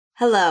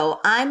Hello,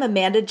 I'm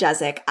Amanda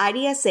Jezik,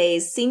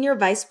 IDSA's Senior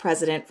Vice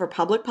President for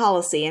Public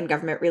Policy and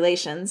Government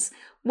Relations.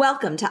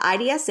 Welcome to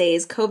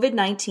IDSA's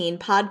COVID-19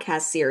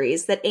 podcast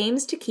series that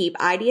aims to keep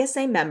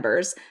IDSA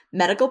members,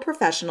 medical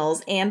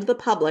professionals, and the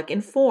public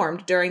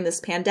informed during this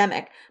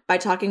pandemic by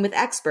talking with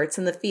experts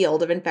in the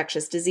field of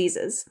infectious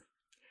diseases.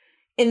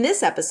 In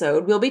this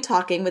episode, we'll be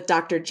talking with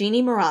Dr.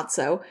 Jeannie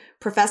Marozzo,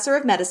 Professor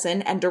of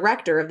Medicine and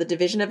Director of the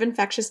Division of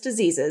Infectious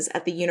Diseases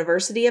at the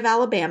University of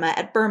Alabama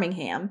at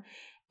Birmingham,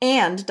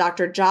 and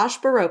Dr. Josh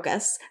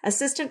Barocas,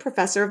 Assistant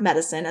Professor of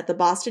Medicine at the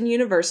Boston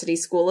University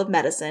School of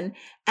Medicine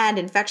and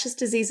Infectious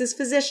Diseases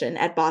Physician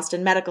at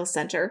Boston Medical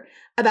Center,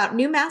 about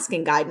new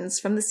masking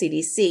guidance from the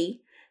CDC.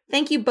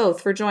 Thank you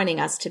both for joining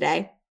us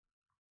today.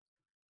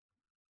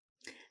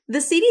 The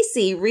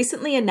CDC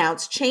recently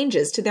announced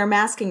changes to their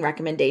masking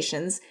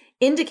recommendations,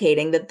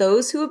 indicating that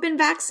those who have been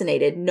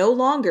vaccinated no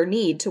longer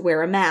need to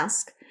wear a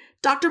mask.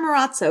 Dr.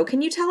 Marozzo,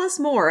 can you tell us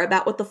more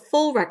about what the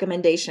full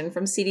recommendation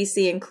from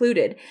CDC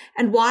included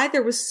and why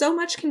there was so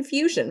much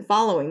confusion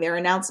following their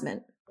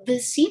announcement? The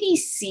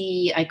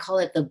CDC, I call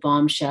it the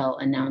bombshell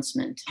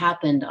announcement,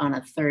 happened on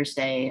a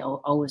Thursday.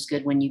 Always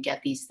good when you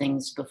get these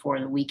things before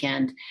the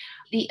weekend.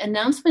 The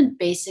announcement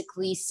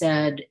basically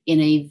said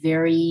in a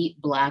very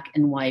black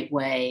and white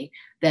way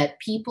that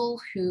people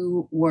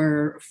who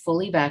were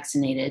fully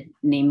vaccinated,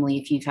 namely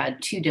if you've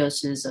had 2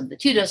 doses of the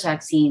 2-dose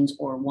vaccines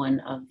or one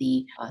of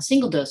the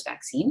single-dose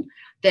vaccine,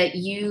 that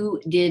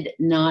you did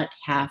not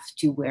have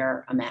to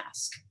wear a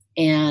mask.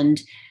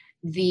 And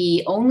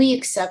the only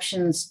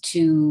exceptions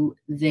to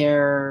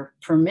their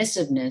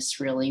permissiveness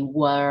really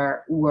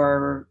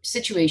were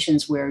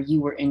situations where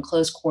you were in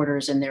close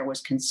quarters and there was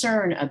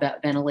concern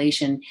about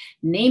ventilation,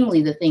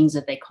 namely the things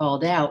that they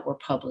called out were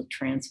public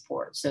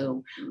transport.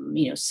 So,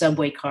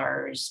 subway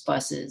cars,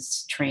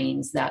 buses,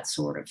 trains, that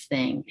sort of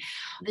thing.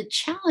 The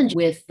challenge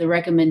with the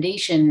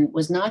recommendation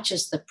was not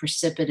just the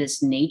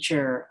precipitous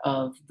nature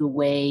of the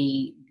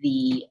way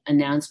the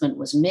announcement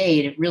was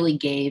made. It really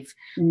gave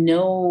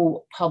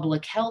no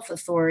public health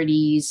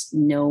authorities,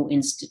 no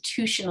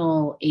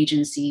institutional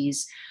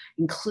agencies,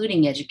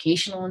 including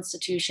educational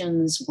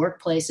institutions,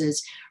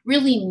 workplaces,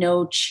 really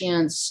no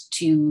chance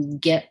to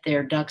get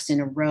their ducks in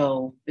a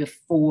row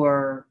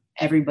before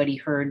everybody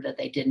heard that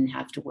they didn't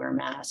have to wear a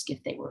mask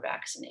if they were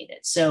vaccinated.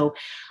 So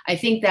I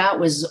think that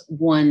was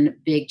one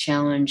big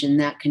challenge, and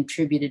that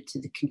contributed to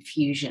the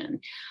confusion.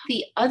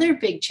 The other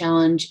big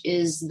challenge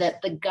is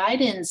that the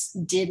guidance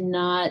did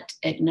not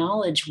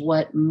acknowledge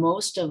what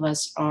most of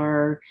us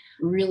are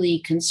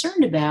really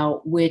concerned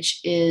about, which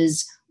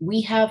is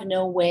we have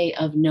no way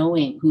of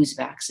knowing who's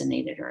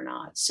vaccinated or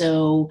not.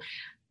 So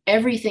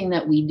everything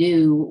that we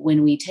do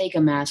when we take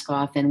a mask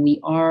off and we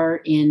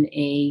are in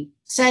a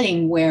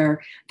setting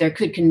where there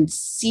could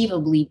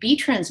conceivably be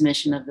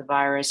transmission of the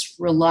virus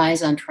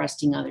relies on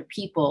trusting other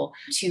people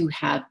to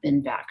have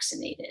been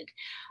vaccinated.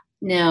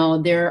 Now,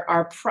 there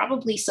are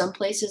probably some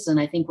places, and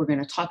I think we're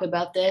going to talk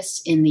about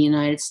this in the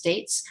United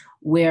States,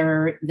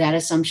 where that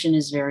assumption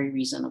is very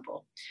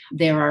reasonable.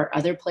 There are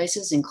other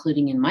places,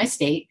 including in my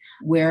state,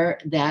 where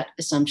that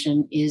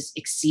assumption is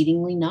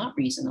exceedingly not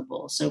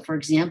reasonable. So, for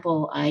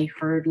example, I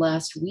heard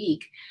last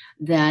week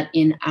that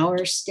in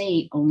our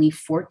state, only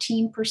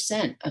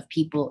 14% of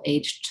people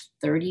aged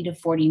 30 to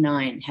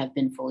 49 have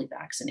been fully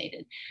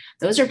vaccinated.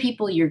 Those are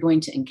people you're going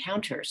to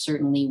encounter,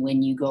 certainly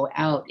when you go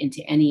out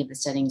into any of the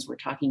settings we're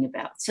talking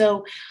about.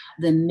 So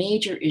the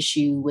major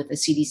issue with the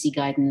CDC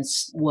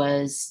guidance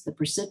was the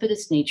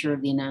precipitous nature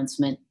of the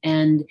announcement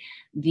and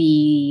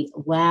the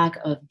lack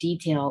of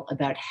detail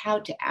about how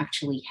to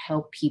actually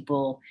help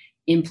people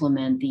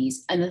implement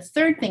these. And the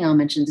third thing I'll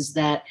mention is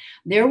that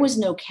there was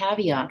no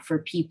caveat for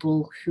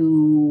people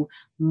who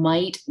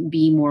might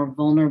be more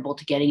vulnerable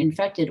to getting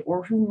infected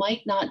or who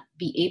might not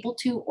be able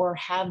to or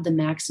have the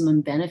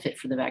maximum benefit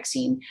for the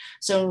vaccine.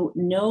 So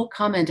no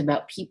comment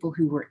about people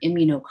who were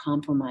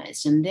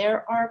immunocompromised. And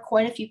there are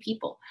quite a few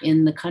people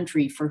in the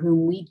country for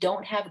whom we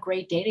don't have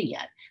great data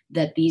yet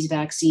that these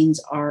vaccines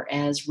are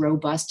as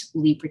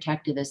robustly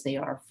protective as they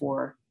are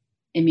for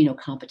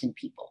immunocompetent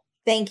people.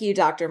 Thank you,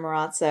 Dr.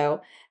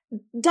 Marozzo.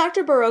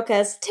 Dr.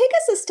 Barocas, take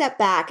us a step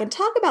back and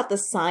talk about the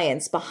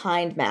science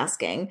behind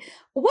masking.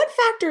 What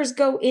factors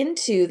go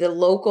into the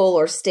local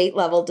or state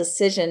level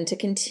decision to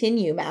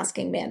continue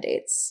masking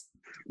mandates?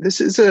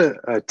 This is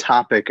a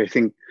topic, I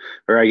think,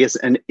 or I guess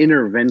an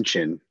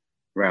intervention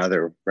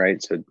rather,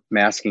 right? So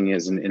masking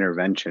is an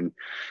intervention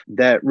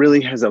that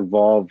really has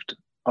evolved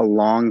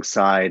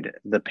alongside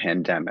the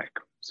pandemic.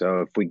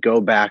 So if we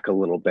go back a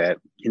little bit,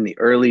 in the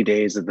early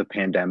days of the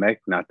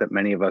pandemic, not that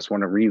many of us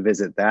want to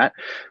revisit that,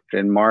 but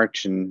in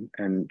March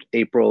and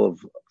April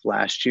of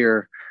last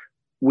year,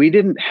 we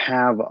didn't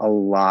have a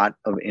lot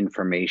of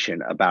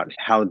information about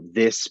how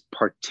this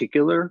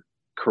particular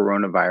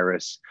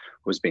coronavirus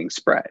was being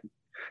spread.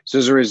 So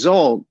as a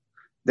result,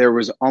 there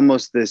was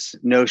almost this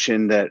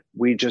notion that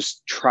we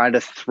just try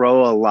to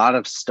throw a lot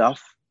of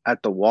stuff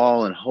at the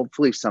wall and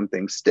hopefully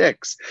something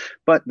sticks.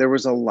 But there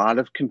was a lot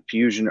of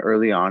confusion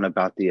early on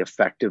about the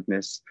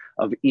effectiveness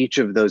of each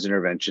of those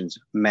interventions,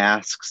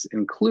 masks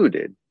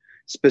included.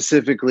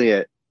 specifically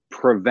at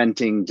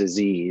preventing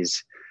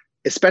disease,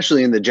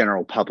 especially in the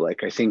general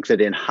public. I think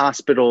that in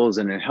hospitals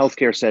and in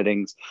healthcare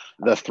settings,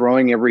 the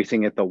throwing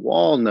everything at the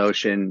wall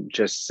notion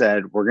just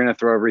said, we're going to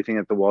throw everything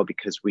at the wall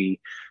because we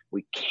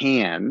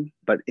can.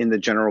 But in the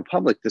general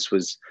public, this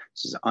is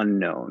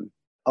unknown.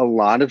 A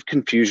lot of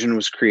confusion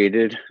was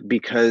created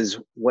because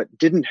what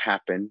didn't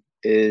happen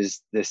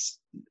is this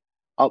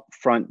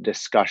upfront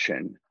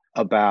discussion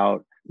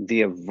about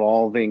the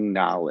evolving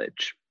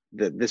knowledge,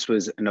 that this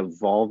was an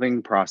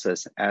evolving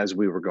process as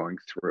we were going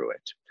through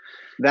it.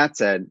 That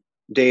said,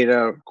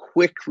 data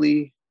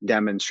quickly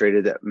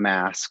demonstrated that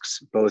masks,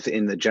 both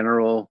in the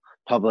general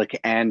public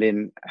and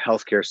in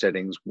healthcare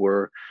settings,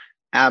 were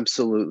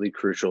absolutely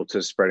crucial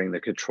to spreading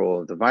the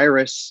control of the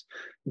virus,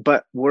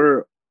 but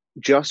were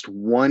just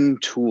one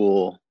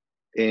tool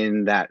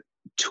in that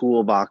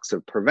toolbox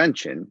of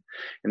prevention.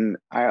 And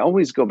I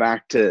always go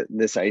back to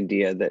this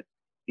idea that,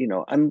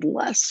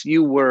 unless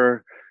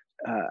you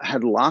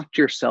had locked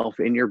yourself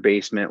in your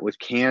basement with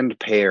canned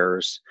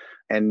pears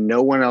and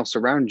no one else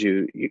around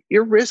you,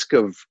 your risk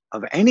of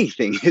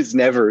anything is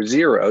never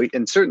zero.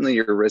 And certainly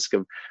your risk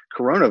of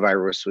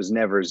coronavirus was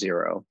never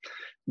zero.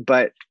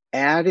 But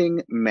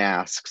adding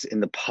masks in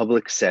the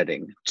public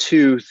setting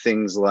to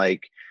things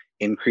like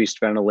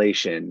increased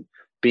ventilation,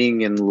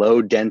 being in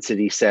low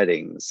density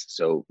settings,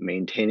 so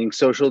maintaining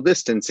social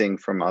distancing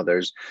from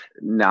others,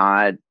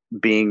 not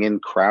being in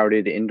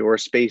crowded indoor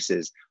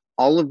spaces,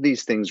 all of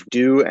these things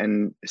do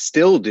and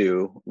still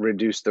do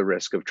reduce the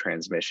risk of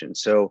transmission.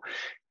 So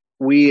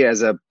we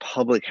as a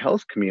public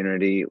health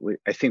community,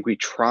 I think we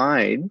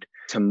tried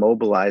to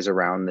mobilize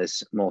around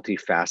this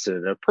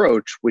multifaceted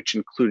approach, which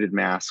included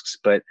masks,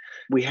 but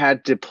we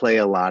had to play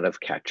a lot of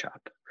catch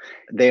up.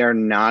 They are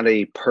not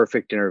a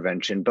perfect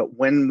intervention, but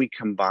when we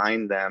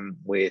combine them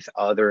with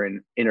other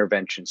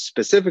interventions,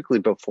 specifically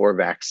before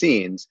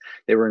vaccines,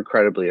 they were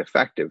incredibly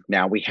effective.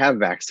 Now we have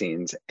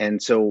vaccines.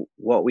 And so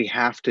what we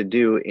have to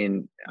do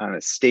on a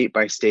state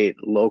by state,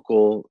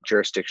 local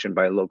jurisdiction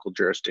by local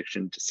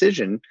jurisdiction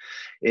decision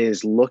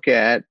is look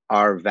at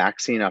our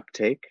vaccine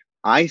uptake.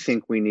 I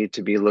think we need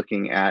to be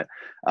looking at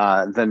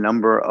the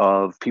number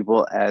of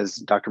people, as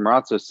Dr.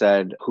 Marazzo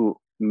said, who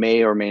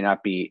may or may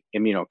not be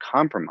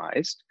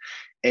immunocompromised.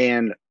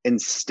 And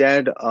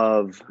instead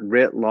of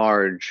writ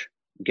large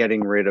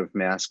getting rid of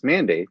mask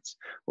mandates,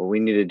 what we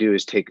need to do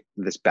is take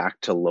this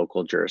back to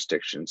local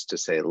jurisdictions to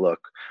say,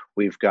 look,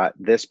 we've got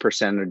this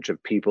percentage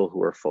of people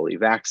who are fully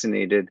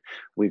vaccinated.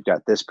 We've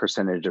got this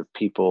percentage of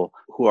people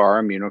who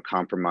are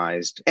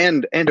immunocompromised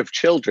and of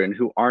children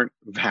who aren't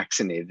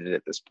vaccinated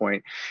at this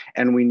point.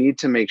 And we need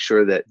to make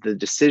sure that the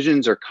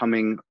decisions are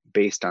coming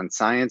based on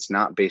science,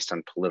 not based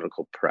on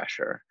political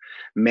pressure.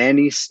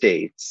 Many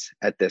states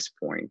at this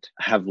point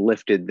have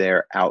lifted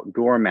their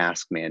outdoor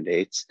mask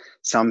mandates.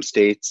 Some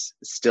states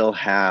still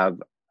have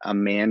a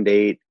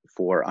mandate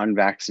for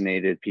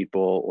unvaccinated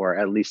people, or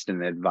at least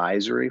an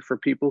advisory for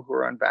people who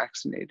are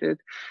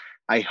unvaccinated.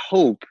 I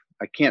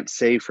can't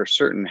say for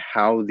certain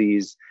how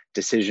these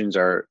decisions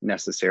are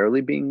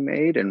necessarily being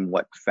made and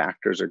what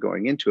factors are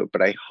going into it,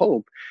 but I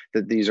hope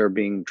that these are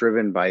being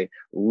driven by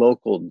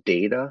local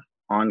data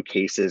on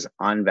cases,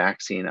 on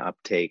vaccine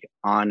uptake,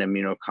 on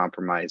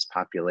immunocompromised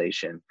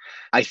population.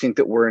 I think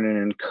that we're in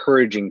an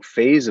encouraging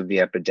phase of the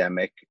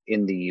epidemic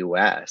in the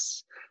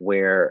US,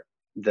 where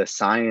the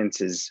science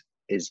is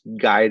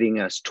guiding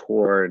us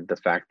toward the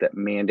fact that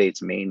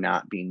mandates may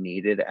not be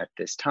needed at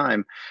this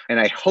time. And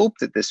I hope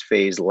that this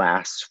phase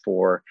lasts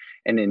for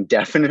an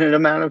indefinite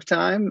amount of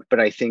time.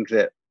 But I think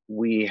that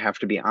we have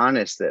to be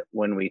honest that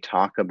when we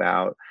talk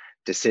about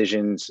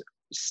decisions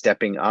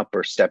stepping up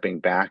or stepping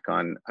back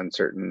on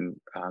certain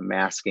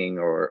masking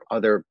or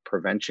other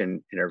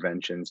prevention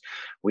interventions,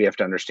 we have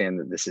to understand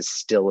that this is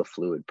still a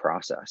fluid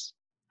process.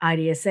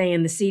 IDSA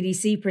and the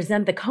CDC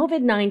present the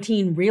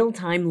COVID-19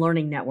 Real-Time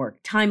Learning Network.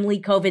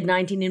 Timely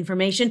COVID-19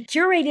 information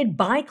curated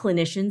by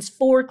clinicians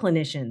for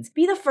clinicians.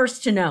 Be the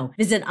first to know.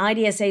 Visit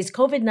IDSA's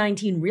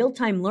COVID-19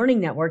 Real-Time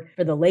Learning Network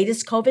for the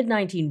latest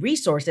COVID-19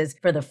 resources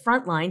for the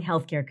frontline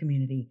healthcare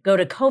community. Go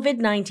to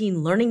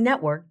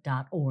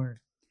covid19learningnetwork.org.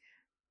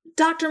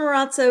 Dr.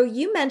 Marazzo,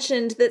 you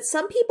mentioned that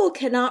some people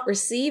cannot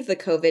receive the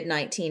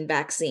COVID-19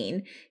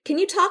 vaccine. Can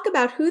you talk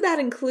about who that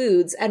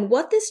includes and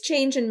what this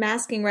change in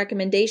masking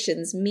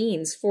recommendations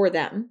means for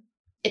them?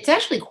 It's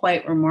actually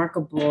quite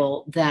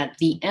remarkable that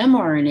the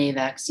mRNA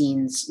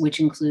vaccines,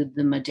 which include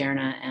the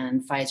Moderna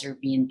and Pfizer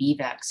B&B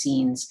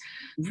vaccines,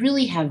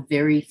 really have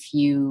very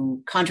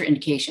few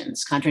contraindications.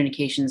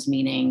 Contraindications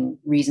meaning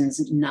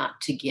reasons not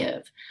to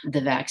give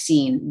the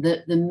vaccine.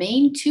 The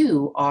main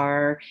two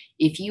are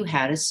if you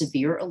had a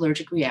severe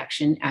allergic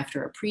reaction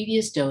after a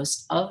previous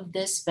dose of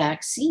this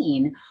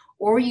vaccine,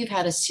 or you've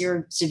had a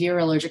severe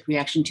allergic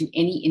reaction to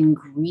any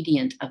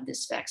ingredient of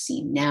this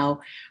vaccine. Now,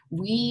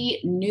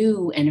 we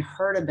knew and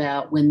heard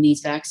about when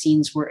these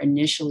vaccines were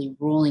initially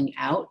rolling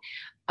out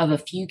of a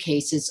few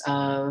cases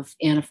of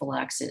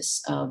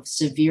anaphylaxis, of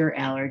severe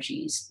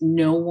allergies.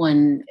 No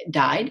one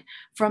died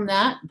from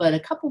that, but a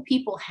couple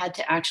people had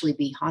to actually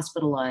be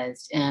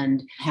hospitalized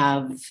and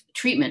have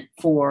treatment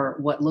for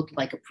what looked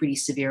like a pretty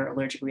severe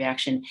allergic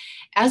reaction.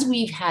 As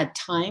we've had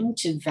time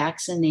to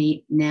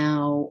vaccinate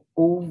now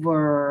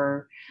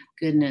over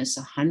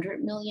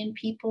 100 million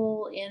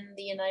people in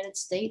the United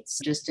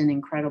States, just an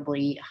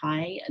incredibly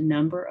high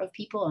number of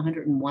people,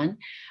 101,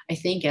 I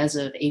think, as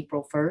of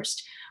April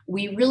 1st.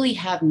 We really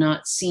have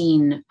not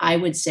seen, I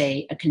would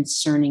say, a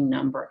concerning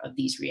number of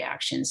these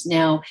reactions.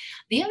 Now,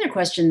 the other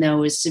question,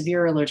 though, is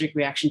severe allergic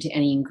reaction to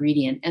any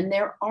ingredient. And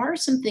there are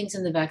some things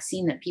in the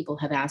vaccine that people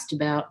have asked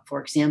about,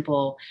 for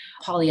example,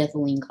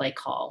 polyethylene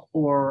glycol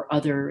or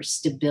other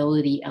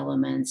stability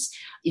elements.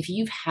 If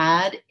you've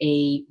had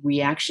a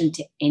reaction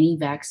to any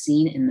vaccine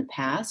in the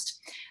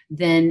past,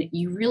 then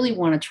you really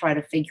want to try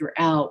to figure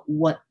out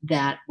what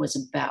that was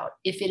about.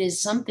 If it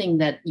is something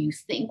that you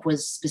think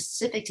was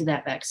specific to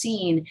that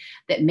vaccine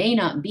that may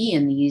not be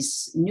in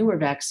these newer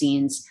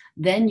vaccines,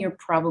 then you're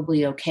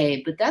probably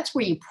okay. But that's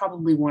where you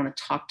probably want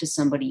to talk to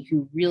somebody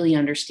who really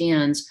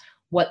understands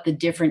what the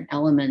different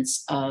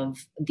elements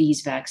of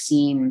these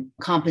vaccine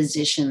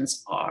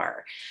compositions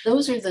are.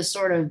 Those are the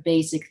sort of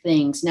basic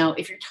things. Now,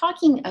 if you're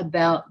talking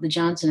about the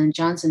Johnson &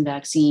 Johnson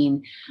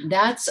vaccine,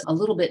 that's a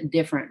little bit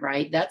different,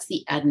 right? That's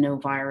the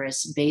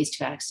adenovirus-based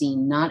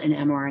vaccine, not an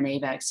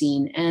mRNA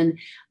vaccine. And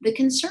the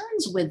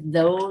concerns with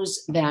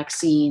those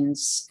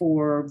vaccines,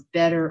 for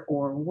better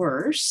or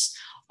worse,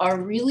 are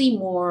really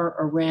more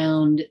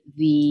around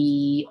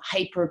the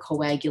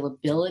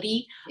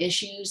hypercoagulability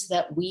issues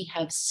that we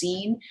have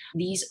seen.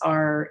 These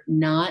are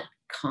not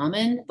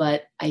common,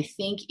 but I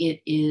think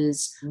it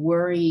is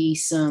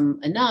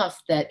worrisome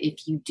enough that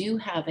if you do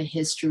have a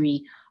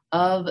history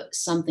of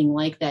something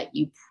like that,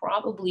 you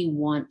probably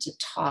want to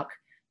talk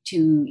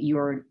to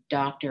your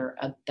doctor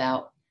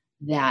about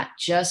that,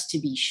 just to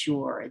be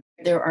sure.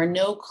 There are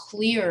no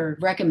clear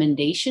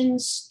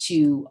recommendations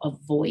to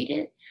avoid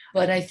it,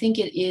 but I think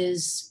it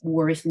is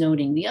worth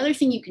noting. The other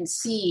thing you can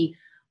see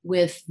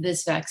with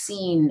this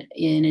vaccine,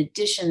 in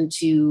addition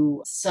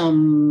to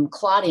some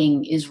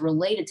clotting, is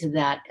related to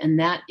that, and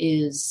that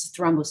is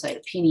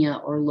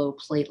thrombocytopenia or low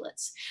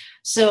platelets.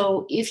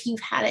 So if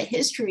you've had a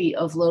history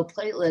of low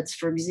platelets,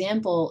 for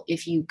example,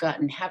 if you've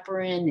gotten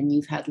heparin and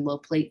you've had low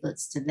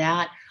platelets to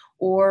that,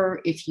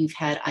 or if you've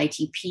had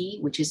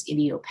ITP, which is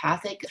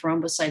idiopathic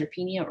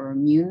thrombocytopenia or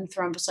immune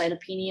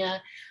thrombocytopenia,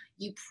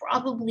 you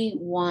probably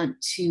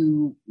want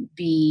to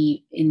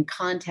be in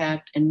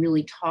contact and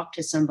really talk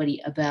to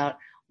somebody about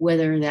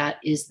whether that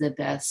is the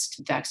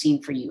best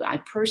vaccine for you. I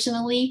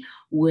personally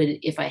would,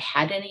 if I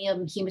had any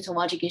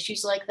hematologic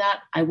issues like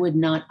that, I would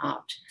not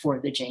opt for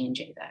the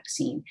J&J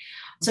vaccine.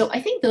 So I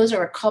think those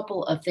are a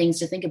couple of things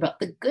to think about.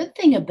 The good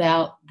thing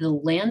about the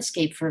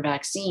landscape for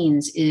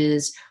vaccines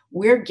is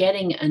we're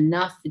getting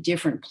enough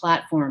different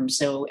platforms.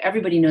 So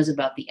everybody knows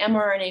about the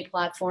mRNA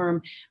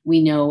platform.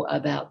 We know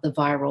about the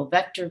viral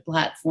vector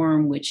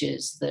platform, which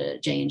is the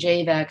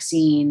J&J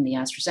vaccine, the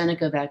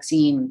AstraZeneca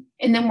vaccine.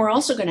 And then we're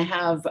also going to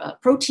have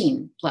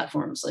protein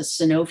platforms, a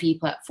Sanofi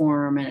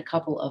platform and a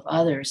couple of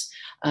others,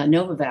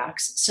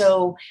 Novavax.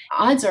 So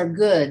odds are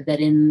good that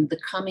in the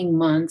coming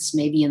months,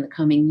 maybe in the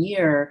coming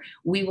year,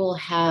 we will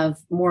have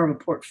more of a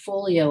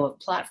portfolio of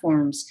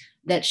platforms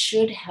that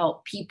should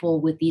help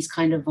people with these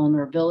kind of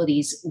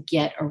vulnerabilities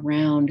get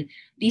around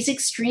these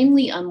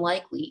extremely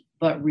unlikely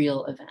but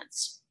real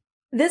events.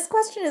 This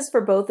question is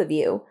for both of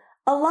you.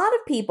 A lot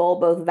of people,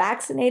 both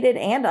vaccinated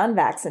and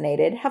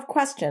unvaccinated, have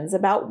questions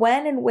about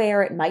when and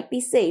where it might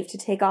be safe to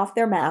take off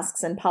their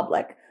masks in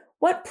public.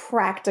 What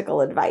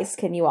practical advice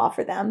can you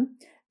offer them?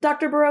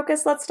 Dr.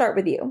 Barocas, let's start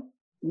with you.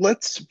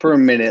 Let's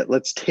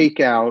take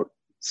out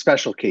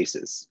special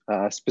cases,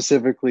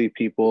 specifically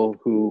people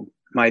who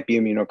might be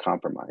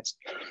immunocompromised.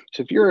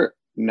 So if you're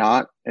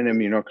not an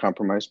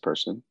immunocompromised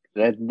person,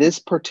 at this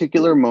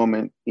particular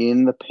moment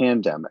in the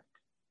pandemic,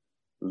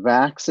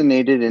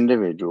 vaccinated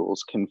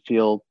individuals can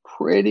feel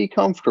pretty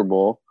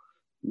comfortable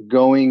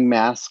going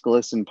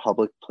maskless in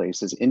public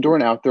places, indoor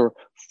and outdoor,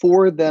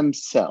 for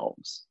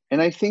themselves.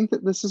 And I think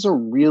that this is a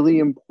really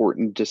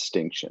important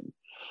distinction.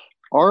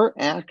 Our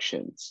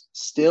actions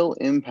still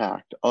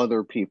impact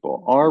other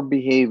people. Our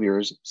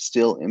behaviors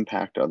still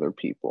impact other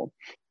people.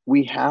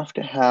 We have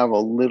to have a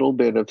little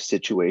bit of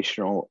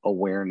situational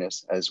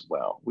awareness as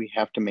well. We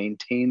have to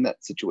maintain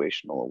that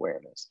situational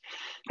awareness.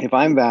 If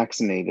I'm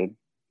vaccinated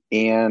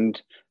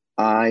and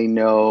I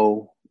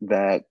know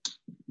that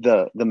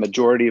the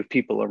majority of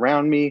people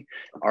around me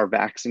are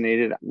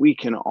vaccinated, we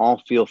can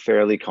all feel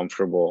fairly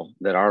comfortable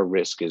that our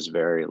risk is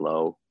very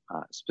low,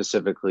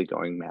 specifically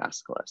going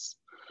maskless.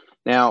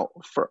 Now,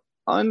 for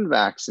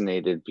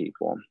unvaccinated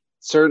people,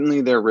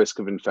 certainly their risk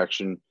of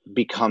infection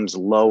becomes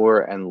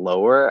lower and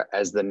lower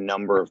as the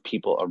number of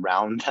people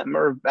around them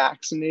are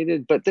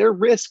vaccinated, but their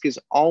risk is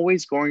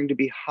always going to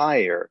be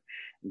higher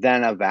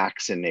than a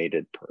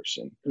vaccinated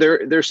person.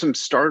 There's some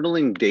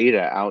startling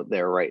data out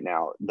there right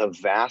now. The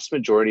vast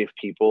majority of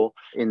people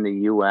in the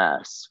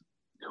US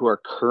who are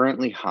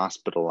currently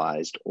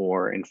hospitalized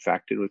or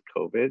infected with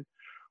COVID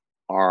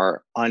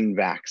are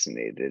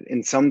unvaccinated.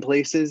 In some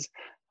places,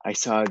 I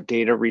saw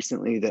data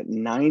recently that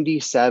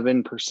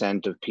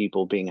 97% of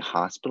people being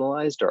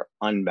hospitalized are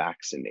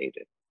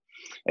unvaccinated.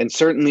 And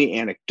certainly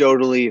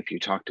anecdotally, if you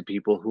talk to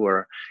people who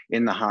are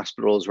in the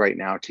hospitals right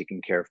now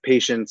taking care of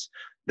patients,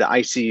 the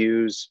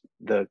ICUs,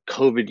 the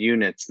COVID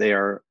units, they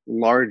are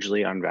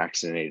largely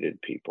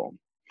unvaccinated people.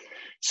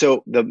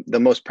 So the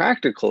most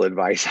practical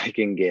advice I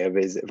can give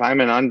is if I'm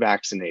an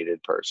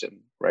unvaccinated person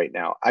right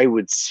now, I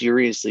would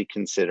seriously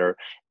consider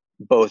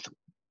both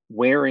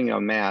wearing a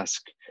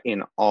mask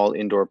in all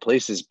indoor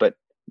places, but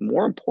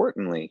more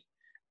importantly,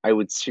 I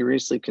would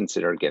seriously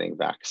consider getting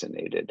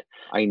vaccinated.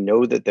 I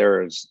know that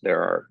there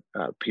are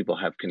people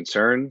have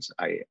concerns.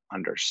 I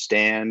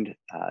understand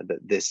that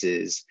this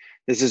is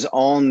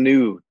all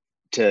new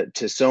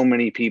to so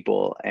many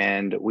people,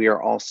 and we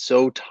are all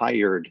so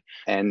tired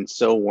and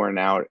so worn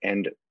out,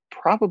 and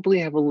probably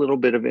have a little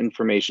bit of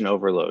information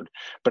overload.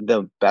 But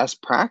the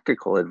best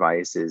practical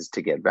advice is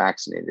to get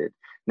vaccinated.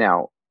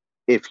 Now,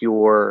 if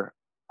you're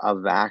a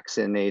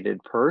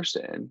vaccinated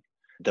person,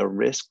 the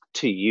risk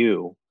to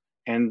you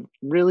and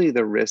really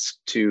the risk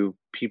to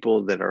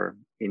people that are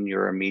in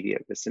your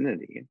immediate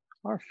vicinity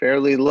are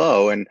fairly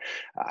low. And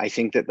I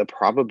think that the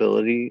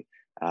probability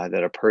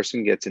that a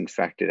person gets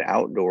infected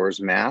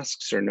outdoors,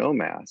 masks or no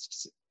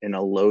masks, in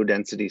a low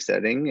density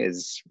setting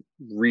is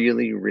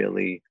really,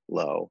 really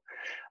low.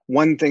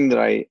 One thing that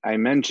I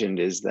mentioned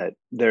is that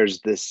there's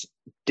this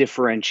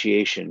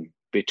differentiation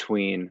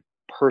between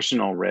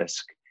personal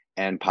risk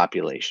and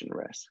population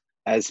risk.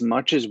 As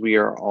much as we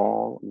are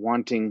all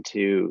wanting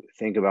to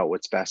think about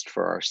what's best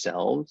for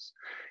ourselves,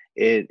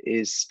 it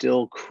is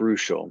still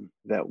crucial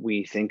that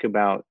we think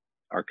about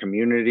our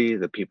community,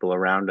 the people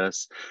around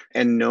us,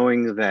 and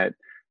knowing that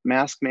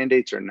mask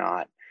mandates or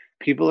not,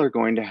 people are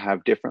going to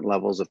have different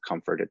levels of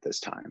comfort at this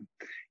time.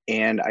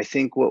 And I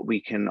think what we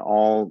can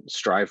all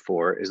strive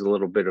for is a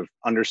little bit of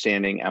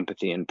understanding,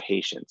 empathy, and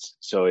patience.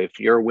 So if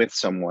you're with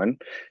someone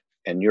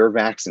and you're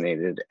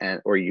vaccinated,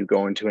 or you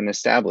go into an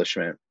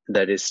establishment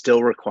that is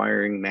still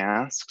requiring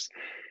masks,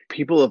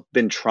 people have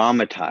been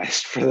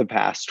traumatized for the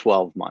past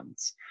 12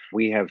 months.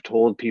 We have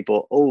told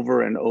people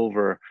over and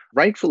over,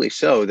 rightfully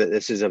so, that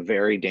this is a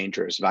very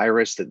dangerous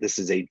virus, that this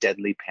is a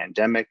deadly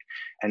pandemic.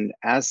 And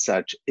as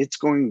such, it's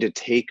going to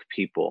take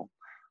people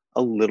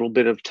a little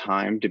bit of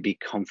time to be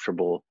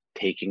comfortable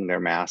taking their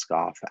mask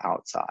off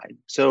outside.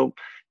 So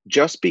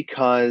just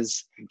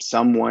because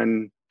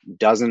someone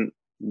doesn't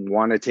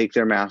want to take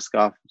their mask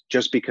off,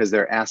 just because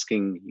they're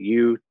asking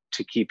you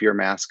to keep your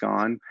mask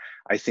on,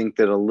 I think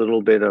that a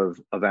little bit of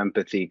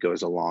empathy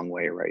goes a long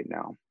way right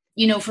now.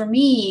 You know, for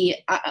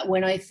me,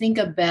 when I think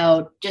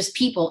about just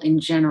people in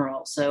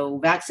general, so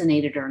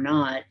vaccinated or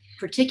not,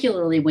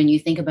 particularly when you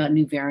think about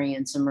new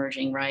variants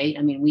emerging, right?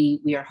 I mean,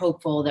 we are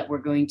hopeful that we're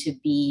going to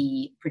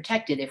be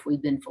protected if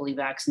we've been fully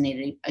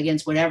vaccinated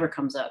against whatever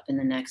comes up in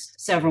the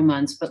next several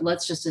months. But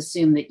let's just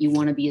assume that you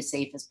want to be as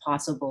safe as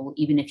possible,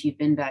 even if you've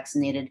been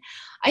vaccinated.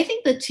 I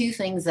think the two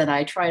things that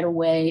I try to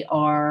weigh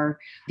are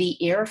the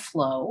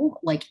airflow,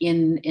 like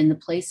in the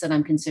place that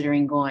I'm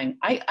considering going.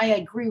 I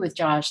agree with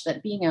Josh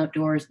that being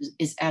outdoors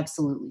is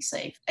absolutely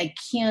safe. I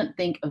can't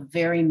think of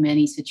very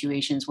many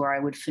situations where I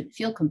would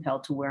feel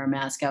compelled to wear a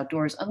mask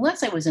outdoors,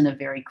 unless I was in a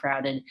very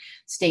crowded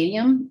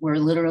stadium where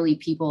literally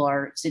people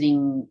are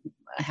sitting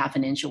a half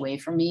an inch away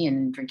from me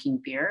and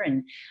drinking beer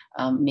and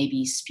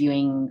maybe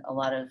spewing a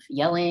lot of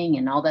yelling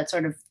and all that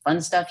sort of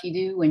fun stuff you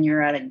do when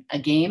you're at a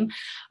game.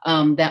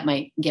 That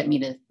might get me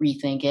to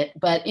rethink it.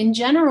 But in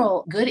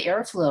general, good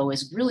airflow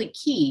is really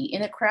key.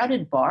 In a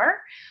crowded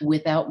bar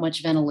without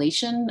much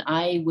ventilation,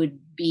 I would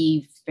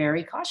be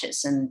very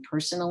cautious and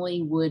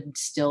personally would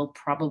still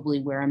probably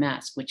wear a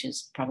mask, which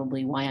is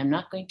probably why I'm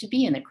not going to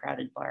be in a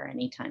crowded bar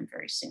anytime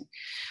very soon.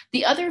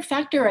 The other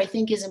factor I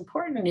think is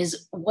important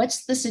is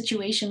what's the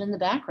situation in the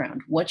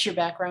background? What's your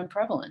background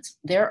prevalence?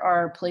 There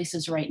are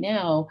places right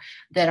now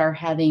that are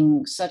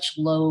having such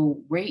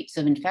low rates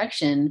of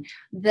infection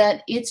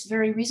that it's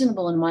very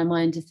reasonable in my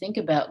mind to think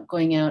about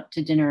going out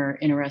to dinner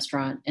in a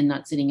restaurant and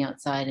not sitting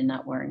outside and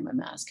not wearing my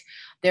mask.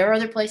 There are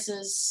other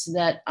places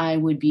that I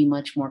would be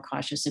much more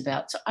cautious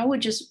about. So I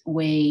would just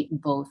weigh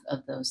both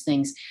of those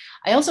things.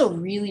 I also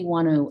really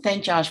want to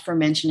thank Josh for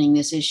mentioning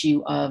this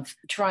issue of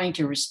trying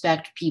to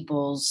respect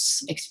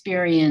people's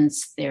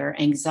experience, their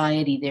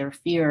anxiety, their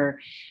fear.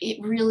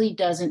 It really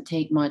doesn't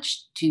take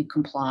much to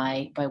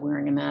comply by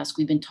wearing a mask.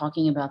 We've been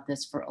talking about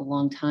this for a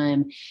long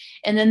time.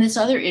 And then this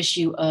other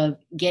issue of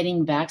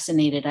getting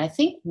vaccinated. I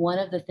think one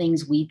of the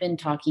things we've been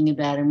talking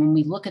about, and when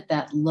we look at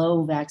that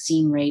low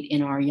vaccine rate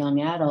in our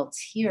young adults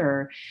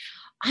here,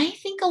 I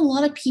think a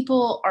lot of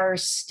people are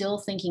still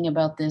thinking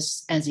about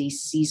this as a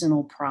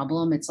seasonal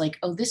problem. It's like,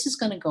 oh, this is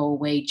going to go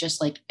away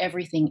just like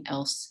everything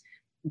else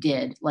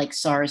did, like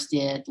SARS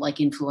did,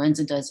 like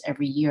influenza does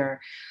every year.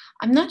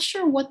 I'm not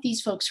sure what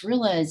these folks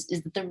realize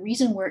is that the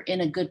reason we're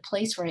in a good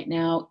place right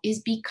now is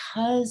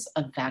because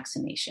of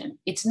vaccination.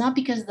 It's not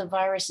because the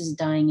virus is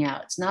dying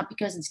out. It's not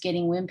because it's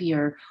getting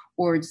wimpier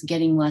or it's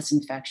getting less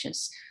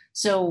infectious.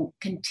 So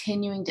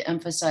continuing to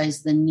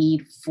emphasize the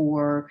need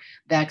for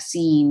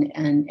vaccine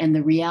and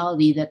the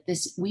reality that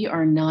we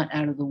are not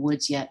out of the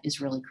woods yet is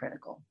really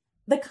critical.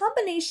 The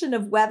combination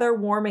of weather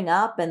warming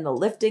up and the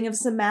lifting of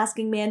some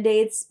masking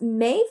mandates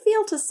may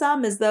feel to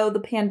some as though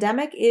the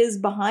pandemic is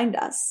behind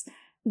us.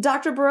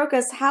 Dr.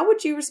 Barocas, how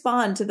would you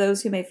respond to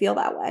those who may feel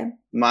that way?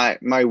 My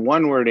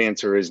one word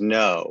answer is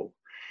no.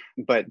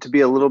 But to be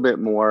a little bit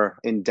more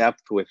in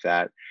depth with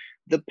that,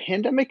 the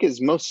pandemic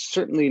is most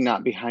certainly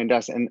not behind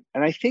us. And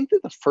I think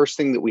that the first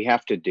thing that we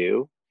have to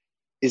do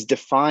is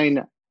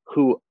define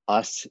who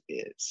us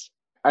is.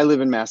 I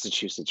live in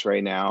Massachusetts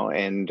right now,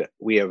 and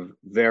we have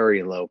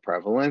very low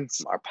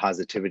prevalence. Our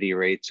positivity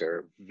rates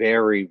are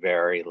very,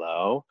 very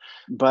low.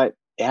 But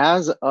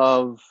as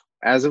of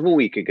a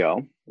week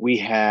ago, we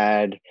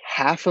had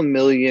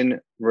 500,000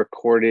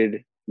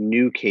 recorded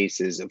new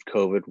cases of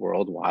COVID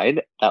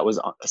worldwide. That was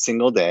a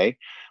single day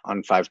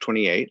on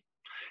 5/28.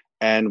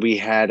 And we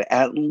had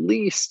at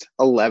least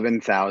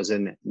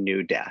 11,000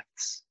 new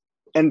deaths.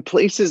 And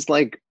places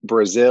like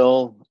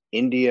Brazil,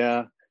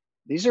 India,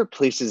 these are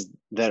places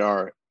that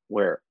are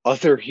where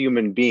other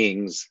human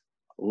beings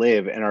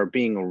live and are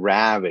being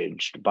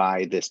ravaged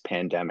by this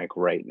pandemic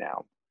right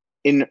now.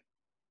 In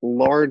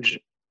large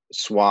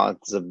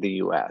swaths of the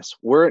US,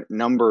 we're at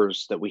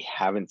numbers that we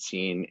haven't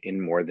seen in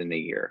more than a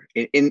year,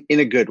 in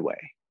a good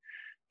way.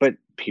 But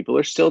people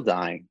are still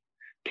dying.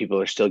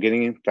 People are still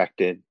getting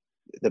infected.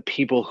 The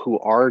people who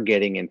are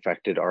getting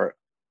infected are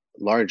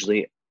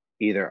largely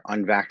either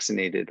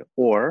unvaccinated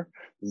or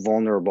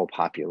vulnerable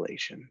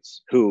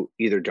populations who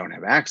either don't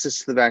have access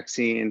to the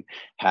vaccine,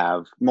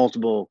 have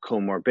multiple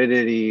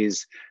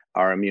comorbidities,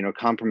 are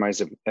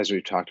immunocompromised, as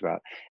we've talked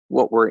about.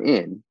 What we're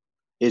in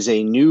is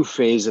a new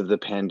phase of the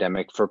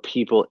pandemic for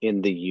people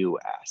in the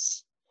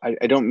US. I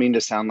don't mean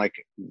to sound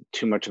like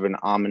too much of an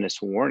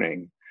ominous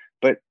warning,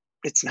 but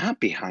it's not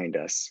behind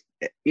us.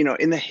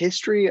 In the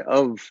history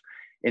of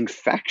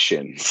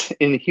infections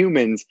in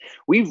humans,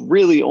 we've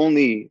really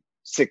only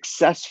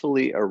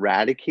successfully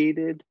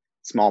eradicated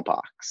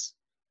smallpox,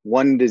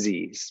 one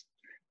disease.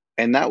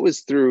 And that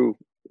was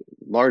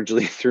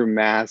largely through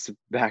mass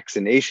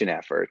vaccination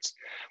efforts.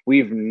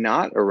 We've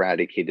not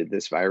eradicated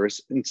this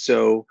virus. And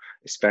so,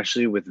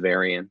 especially with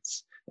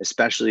variants,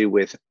 especially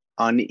with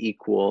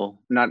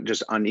not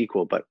just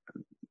unequal, but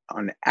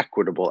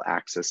unequitable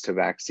access to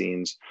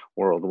vaccines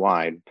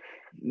worldwide,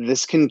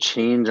 this can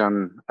change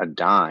on a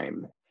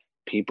dime.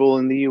 People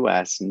in the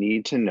US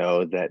need to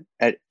know that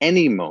at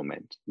any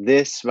moment,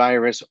 this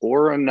virus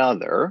or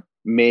another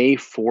may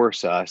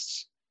force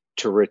us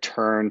to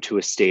return to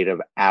a state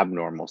of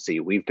abnormalcy.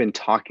 We've been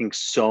talking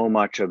so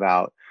much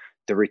about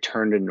the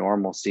return to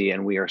normalcy,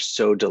 and we are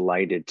so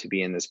delighted to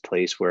be in this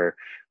place where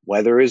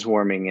weather is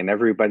warming and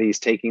everybody's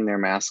taking their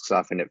masks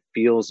off and it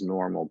feels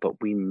normal,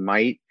 but we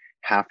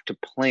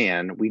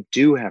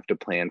do have to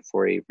plan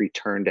for a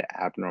return to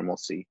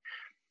abnormalcy.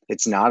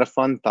 It's not a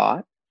fun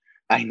thought.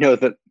 I know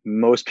that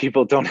most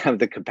people don't have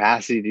the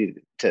capacity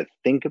to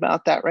think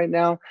about that right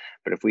now,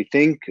 but if we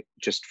think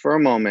just for a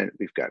moment,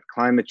 we've got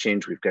climate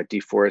change, we've got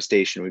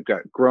deforestation, we've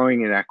got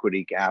growing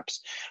inequity gaps,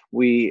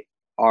 we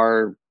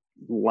are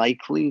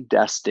likely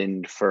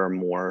destined for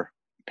more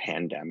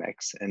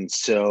pandemics. And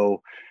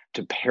so,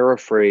 to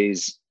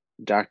paraphrase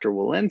Dr.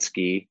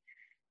 Walensky,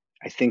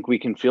 I think we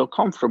can feel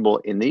comfortable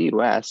in the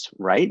US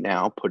right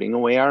now putting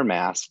away our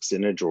masks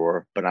in a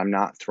drawer, but I'm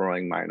not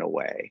throwing mine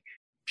away.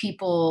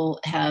 People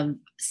have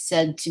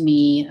said to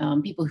me,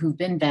 people who've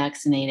been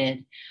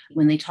vaccinated,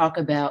 when they talk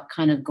about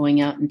kind of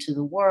going out into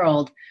the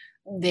world,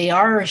 they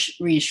are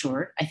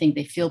reassured. I think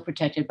they feel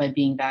protected by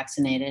being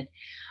vaccinated.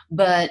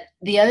 But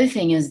the other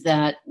thing is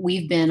that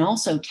we've been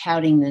also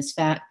touting this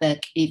fact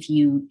that if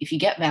you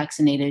get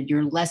vaccinated,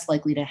 you're less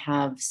likely to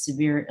have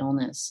severe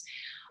illness.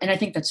 And I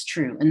think that's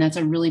true. And that's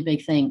a really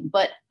big thing.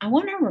 But I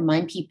want to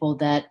remind people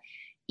that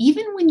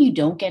even when you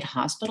don't get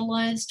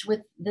hospitalized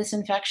with this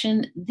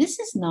infection, this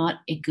is not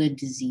a good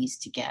disease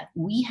to get.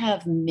 We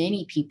have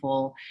many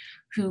people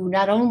who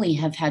not only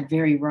have had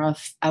very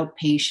rough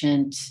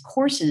outpatient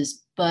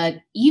courses, but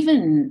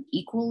even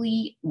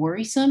equally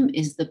worrisome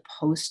is the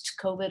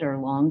post-COVID or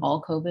long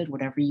haul COVID,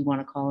 whatever you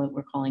want to call it.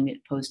 We're calling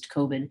it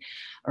post-COVID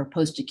or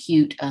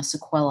post-acute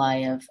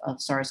sequelae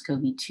of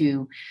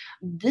SARS-CoV-2.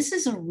 This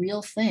is a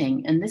real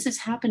thing. And this is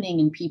happening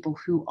in people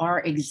who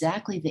are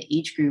exactly the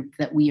age group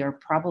that we are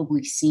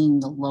probably seeing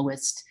the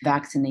lowest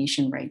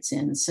vaccination rates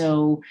in.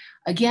 So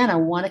again, I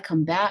want to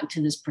come back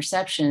to this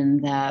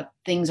perception that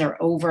things are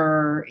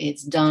over, it's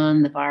it's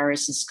done. The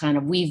virus is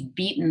we've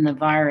beaten the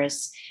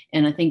virus.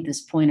 And I think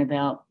this point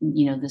about,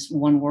 this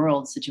one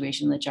world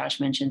situation that Josh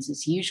mentions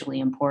is hugely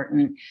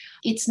important.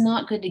 It's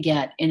not good to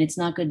get, and it's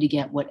not good to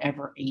get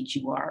whatever age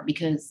you are,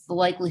 because the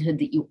likelihood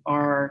that you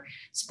are,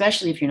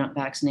 especially if you're not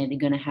vaccinated,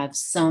 going to have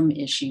some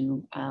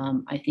issue,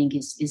 I think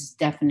is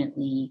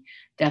definitely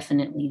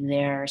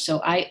there.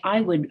 So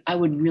I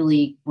would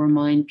really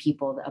remind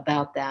people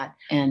about that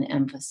and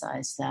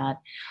emphasize that.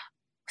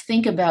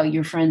 Think about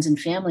your friends and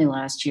family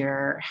last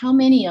year. How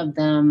many of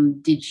them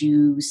did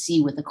you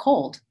see with a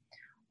cold?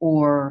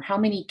 Or how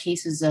many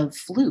cases of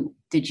flu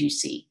did you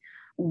see?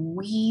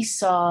 We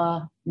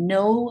saw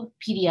no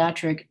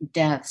pediatric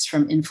deaths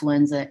from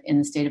influenza in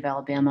the state of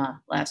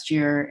Alabama last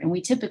year, and we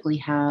typically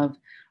have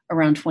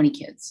around 20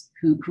 kids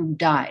who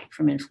die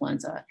from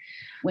influenza.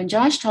 When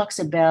Josh talks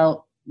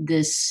about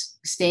this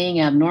staying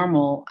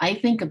abnormal, I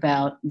think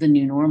about the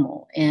new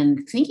normal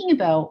and thinking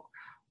about,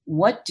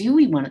 what do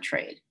we want to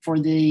trade for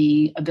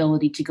the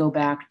ability to go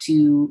back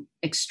to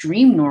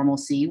extreme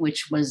normalcy,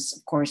 which was,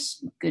 of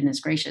course, goodness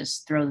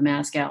gracious, throw the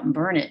mask out and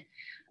burn it.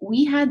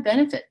 We had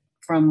benefit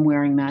from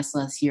wearing masks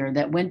last year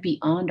that went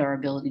beyond our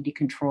ability to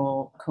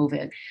control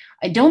COVID.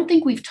 I don't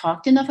think we've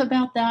talked enough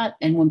about that.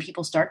 And when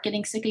people start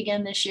getting sick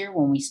again this year,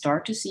 when we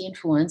start to see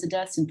influenza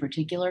deaths in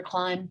particular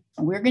climb,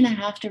 we're going to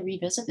have to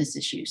revisit this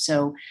issue.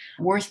 So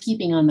worth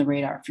keeping on the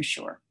radar for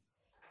sure.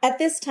 At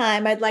this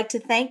time, I'd like to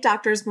thank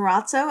Drs.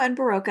 Marazzo and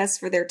Barocas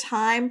for their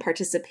time,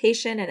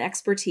 participation, and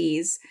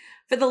expertise.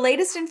 For the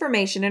latest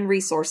information and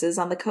resources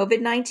on the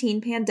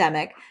COVID-19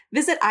 pandemic,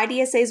 visit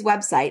IDSA's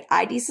website,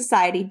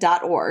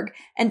 idsociety.org,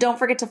 and don't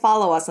forget to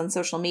follow us on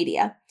social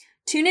media.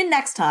 Tune in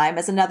next time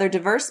as another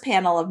diverse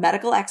panel of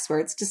medical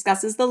experts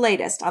discusses the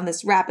latest on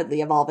this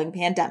rapidly evolving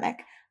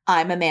pandemic.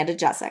 I'm Amanda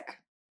Jessic.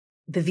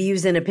 The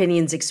views and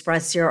opinions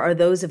expressed here are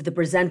those of the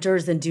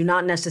presenters and do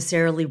not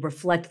necessarily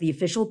reflect the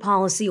official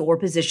policy or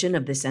position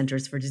of the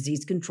Centers for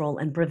Disease Control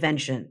and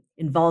Prevention.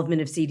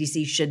 Involvement of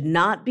CDC should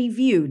not be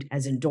viewed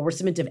as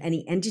endorsement of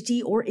any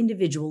entity or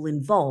individual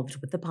involved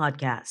with the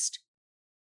podcast.